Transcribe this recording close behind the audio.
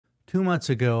2 months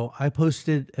ago, I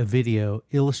posted a video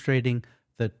illustrating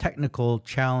the technical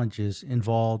challenges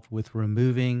involved with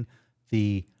removing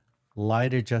the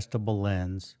light adjustable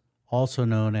lens, also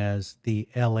known as the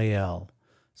LAL.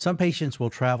 Some patients will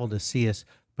travel to see us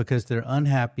because they're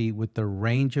unhappy with the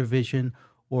range of vision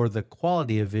or the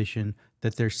quality of vision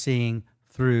that they're seeing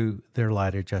through their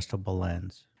light adjustable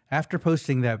lens. After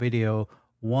posting that video,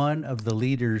 one of the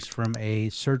leaders from a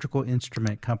surgical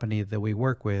instrument company that we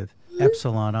work with,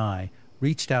 Epsilon I,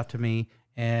 reached out to me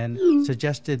and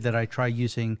suggested that I try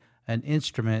using an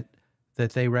instrument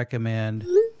that they recommend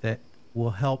that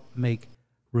will help make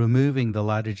removing the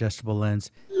light adjustable lens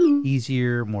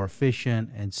easier, more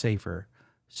efficient, and safer.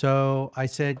 So I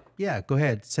said, yeah, go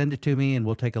ahead, send it to me and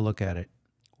we'll take a look at it.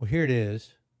 Well, here it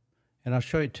is, and I'll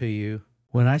show it to you.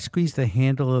 When I squeeze the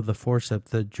handle of the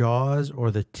forceps, the jaws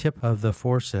or the tip of the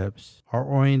forceps are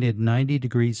oriented 90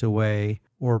 degrees away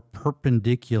or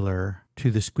perpendicular to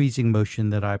the squeezing motion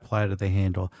that I apply to the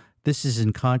handle. This is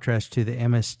in contrast to the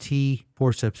MST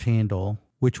forceps handle,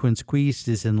 which when squeezed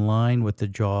is in line with the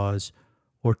jaws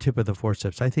or tip of the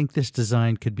forceps. I think this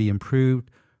design could be improved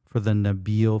for the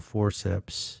Nabeel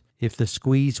forceps if the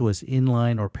squeeze was in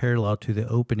line or parallel to the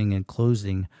opening and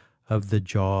closing of the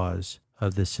jaws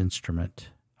of this instrument.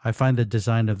 I find the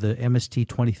design of the MST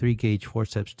 23 gauge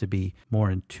forceps to be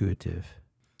more intuitive.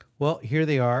 Well, here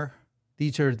they are.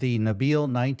 These are the Nabeel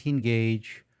 19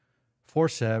 gauge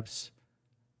forceps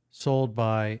sold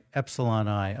by Epsilon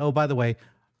I. Oh, by the way,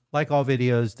 like all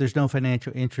videos, there's no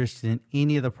financial interest in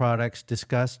any of the products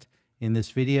discussed in this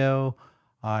video.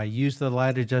 I use the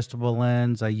light adjustable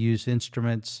lens. I use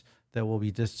instruments that we'll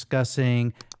be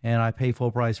discussing, and I pay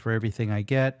full price for everything I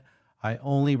get. I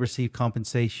only receive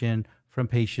compensation from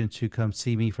patients who come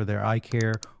see me for their eye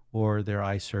care or their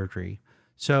eye surgery.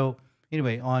 So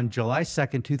anyway, on July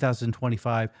 2nd,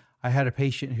 2025, I had a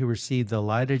patient who received the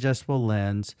light adjustable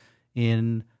lens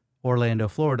in Orlando,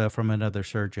 Florida from another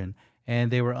surgeon,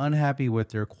 and they were unhappy with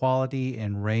their quality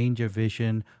and range of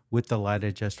vision with the light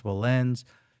adjustable lens.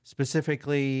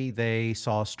 Specifically, they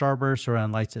saw starbursts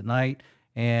around lights at night,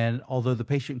 and although the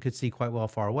patient could see quite well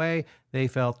far away, they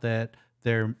felt that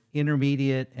their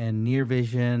intermediate and near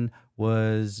vision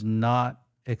was not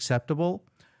acceptable.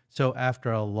 So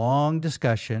after a long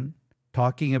discussion,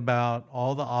 talking about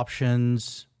all the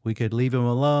options, we could leave him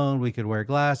alone, we could wear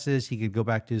glasses, he could go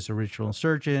back to his original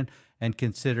surgeon and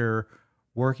consider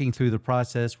working through the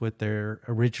process with their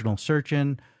original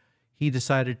surgeon. He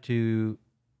decided to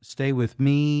stay with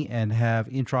me and have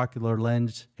intraocular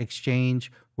lens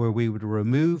exchange where we would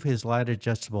remove his light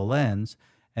adjustable lens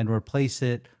and replace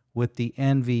it with the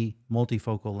Envy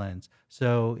multifocal lens.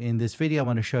 So in this video, I'm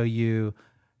going to show you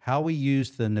how we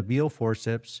use the Nabeel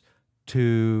forceps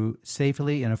to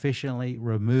safely and efficiently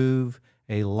remove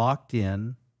a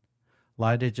locked-in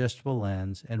light adjustable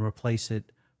lens and replace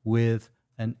it with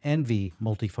an Envy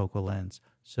multifocal lens.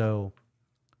 So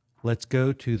let's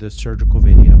go to the surgical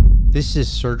video. This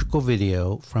is surgical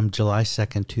video from July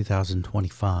 2nd,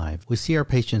 2025. We see our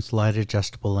patient's light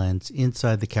adjustable lens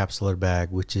inside the capsular bag,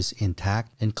 which is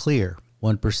intact and clear.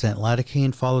 1%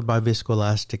 lidocaine followed by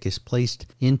viscoelastic is placed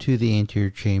into the anterior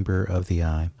chamber of the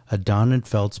eye. A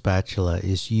Donnenfeld spatula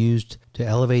is used to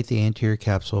elevate the anterior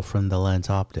capsule from the lens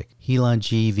optic. Helon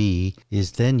GV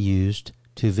is then used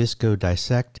to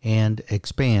visco-dissect and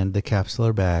expand the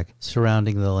capsular bag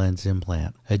surrounding the lens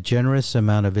implant. A generous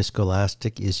amount of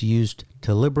viscoelastic is used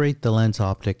to liberate the lens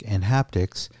optic and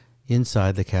haptics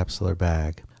inside the capsular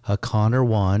bag. A Connor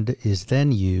wand is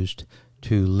then used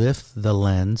to lift the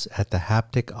lens at the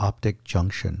haptic-optic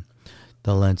junction.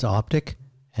 The lens optic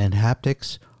and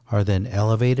haptics are then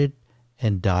elevated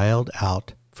and dialed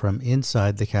out from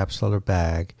inside the capsular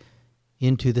bag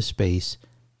into the space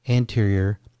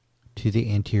anterior to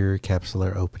the anterior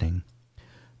capsular opening.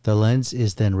 The lens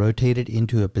is then rotated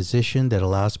into a position that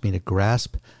allows me to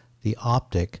grasp the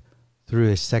optic through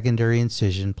a secondary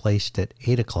incision placed at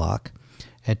 8 o'clock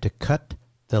and to cut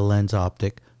the lens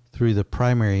optic through the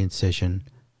primary incision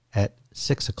at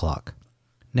 6 o'clock.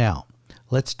 Now,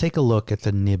 let's take a look at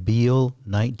the Nabeel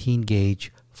 19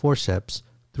 gauge forceps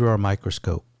through our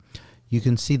microscope. You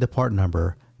can see the part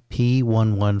number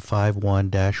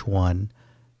P1151-1,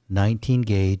 19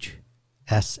 gauge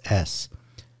SS.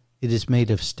 It is made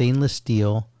of stainless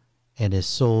steel and is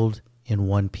sold in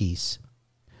one piece.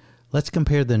 Let's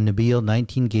compare the Nabeel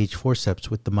 19 gauge forceps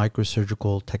with the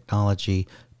microsurgical technology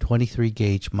 23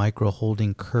 gauge micro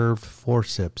holding curved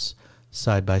forceps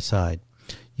side by side.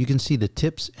 You can see the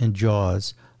tips and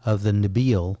jaws of the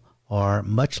Nabeel are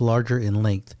much larger in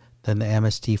length than the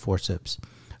MST forceps.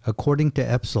 According to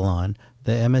Epsilon,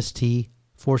 the MST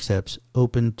forceps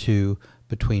open to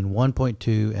between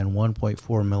 1.2 and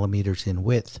 1.4 millimeters in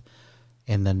width,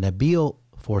 and the Nabeel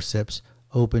forceps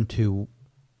open to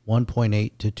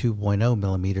 1.8 to 2.0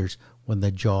 millimeters when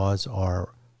the jaws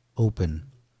are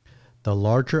open. The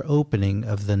larger opening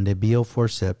of the Nabeel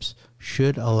forceps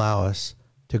should allow us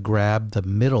to grab the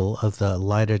middle of the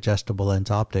light adjustable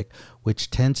lens optic, which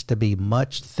tends to be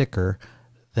much thicker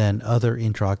than other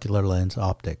intraocular lens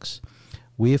optics.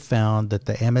 We have found that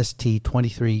the MST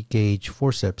 23 gauge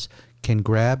forceps can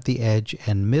grab the edge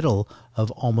and middle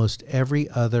of almost every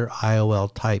other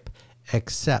IOL type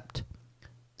except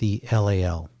the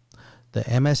LAL. The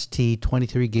MST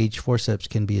 23 gauge forceps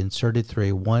can be inserted through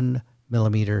a 1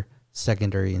 millimeter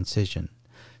secondary incision.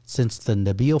 Since the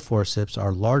Nabeel forceps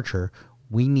are larger,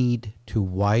 we need to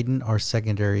widen our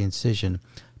secondary incision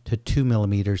to 2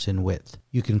 millimeters in width.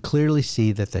 You can clearly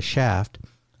see that the shaft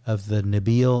of the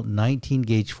Nabeel 19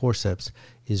 gauge forceps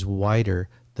is wider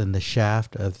than the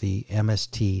shaft of the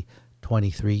MST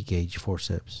 23 gauge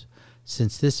forceps.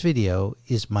 Since this video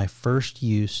is my first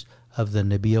use of the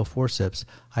Nabeel forceps,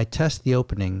 I test the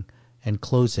opening and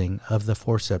closing of the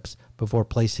forceps before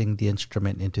placing the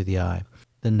instrument into the eye.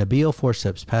 The Nabeel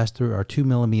forceps pass through our 2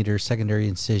 millimeter secondary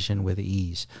incision with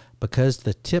ease. Because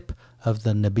the tip of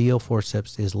the Nabeel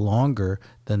forceps is longer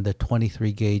than the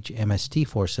 23 gauge MST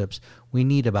forceps, we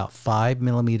need about 5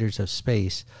 millimeters of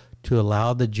space to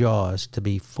allow the jaws to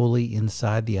be fully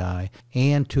inside the eye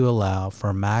and to allow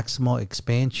for maximal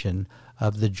expansion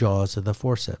of the jaws of the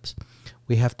forceps.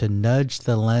 We have to nudge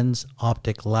the lens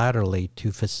optic laterally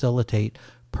to facilitate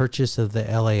purchase of the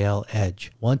LAL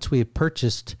edge. Once we have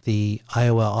purchased the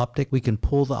IOL optic, we can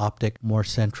pull the optic more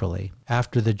centrally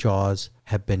after the jaws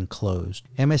have been closed.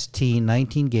 MST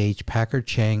 19 gauge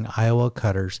Packard-Chang IOL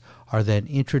cutters are then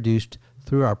introduced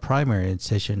through our primary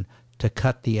incision to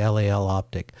cut the LAL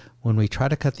optic. When we try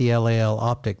to cut the LAL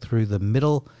optic through the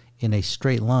middle in a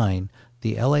straight line,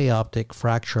 the LA optic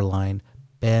fracture line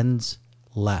bends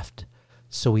left.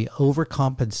 So we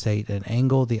overcompensate and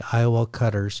angle the IOL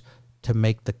cutters to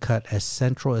make the cut as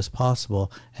central as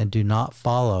possible and do not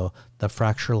follow the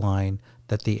fracture line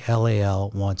that the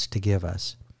LAL wants to give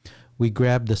us. We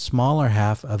grab the smaller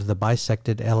half of the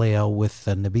bisected LAL with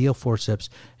the Nabeel forceps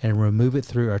and remove it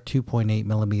through our 2.8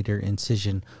 millimeter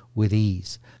incision with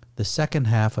ease. The second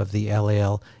half of the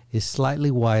LAL is slightly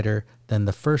wider than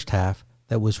the first half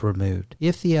that was removed.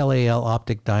 If the LAL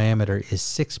optic diameter is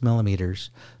 6 millimeters,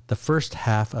 the first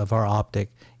half of our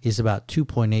optic is about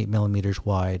 2.8 millimeters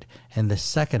wide, and the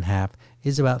second half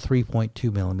is about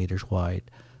 3.2 millimeters wide.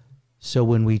 So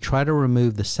when we try to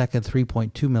remove the second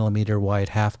 3.2 millimeter wide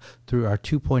half through our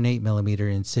 2.8 millimeter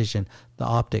incision, the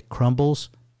optic crumbles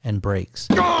and breaks.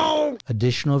 No!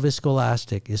 Additional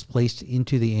viscoelastic is placed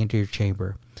into the anterior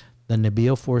chamber. The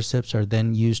Nabeel forceps are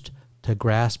then used to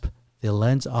grasp the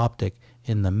lens optic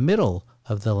in the middle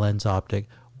of the lens optic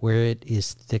where it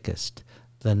is thickest.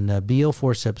 The Nabeel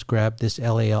forceps grab this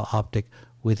LAL optic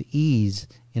with ease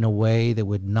in a way that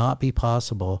would not be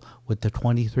possible with the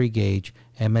 23 gauge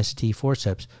MST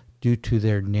forceps due to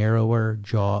their narrower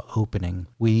jaw opening.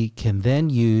 We can then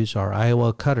use our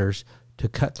IOL cutters to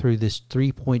cut through this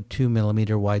 3.2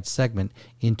 millimeter wide segment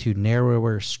into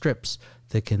narrower strips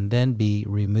that can then be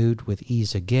removed with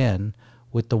ease again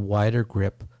with the wider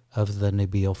grip of the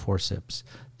Nabeel forceps.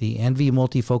 The NV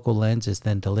multifocal lens is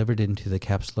then delivered into the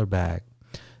capsular bag.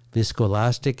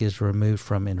 Viscoelastic is removed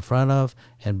from in front of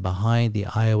and behind the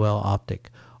IOL optic.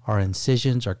 Our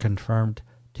incisions are confirmed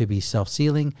to be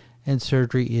self-sealing, and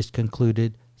surgery is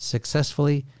concluded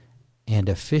successfully and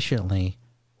efficiently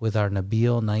with our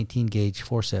Nabeel 19 gauge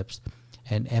forceps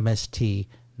and MST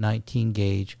 19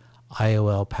 gauge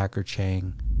IOL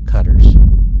Packard-Chang cutters.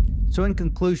 So in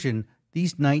conclusion,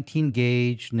 these 19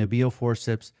 gauge Nabeel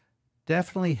forceps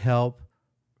definitely help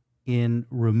in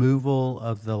removal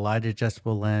of the light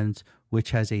adjustable lens,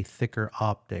 which has a thicker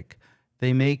optic.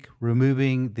 They make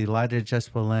removing the light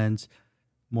adjustable lens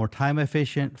more time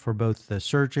efficient for both the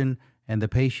surgeon and the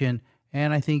patient,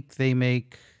 and I think they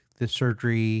make the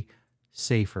surgery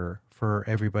safer for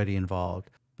everybody involved.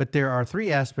 But there are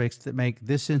three aspects that make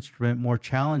this instrument more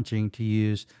challenging to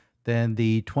use than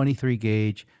the 23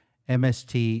 gauge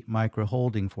MST micro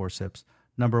holding forceps.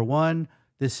 Number one,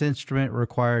 this instrument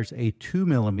requires a 2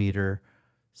 millimeter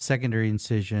secondary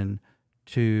incision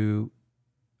to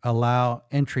allow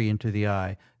entry into the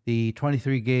eye. The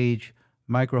 23 gauge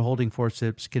micro holding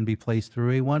forceps can be placed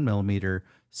through a 1 millimeter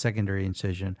secondary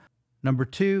incision. Number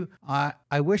two,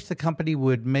 I wish the company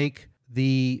would make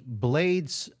the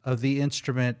blades of the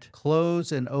instrument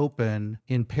close and open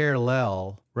in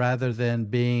parallel rather than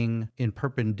being in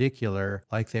perpendicular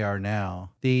like they are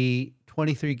now. The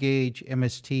 23 gauge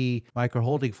MST micro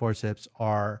holding forceps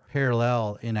are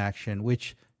parallel in action,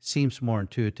 which seems more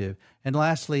intuitive. And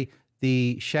lastly,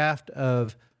 the shaft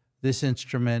of this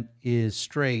instrument is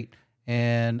straight,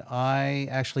 and I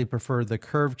actually prefer the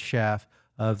curved shaft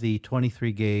of the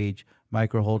 23 gauge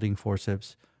micro holding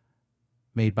forceps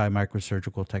made by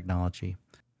microsurgical technology.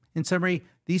 In summary,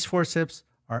 these forceps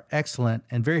are excellent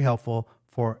and very helpful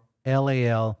for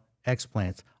LAL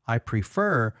explants. I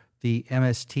prefer the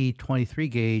MST 23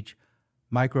 gauge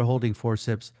micro holding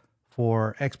forceps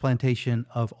for explantation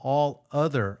of all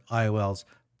other IOLs,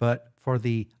 but for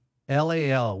the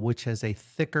LAL, which has a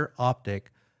thicker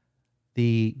optic,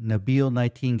 the Nabeel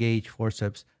 19 gauge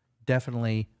forceps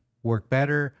definitely work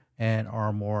better and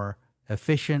are more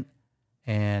efficient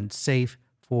and safe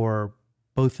for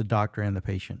both the doctor and the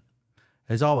patient.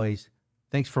 As always,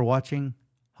 thanks for watching.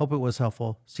 Hope it was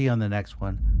helpful. See you on the next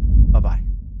one. Bye-bye.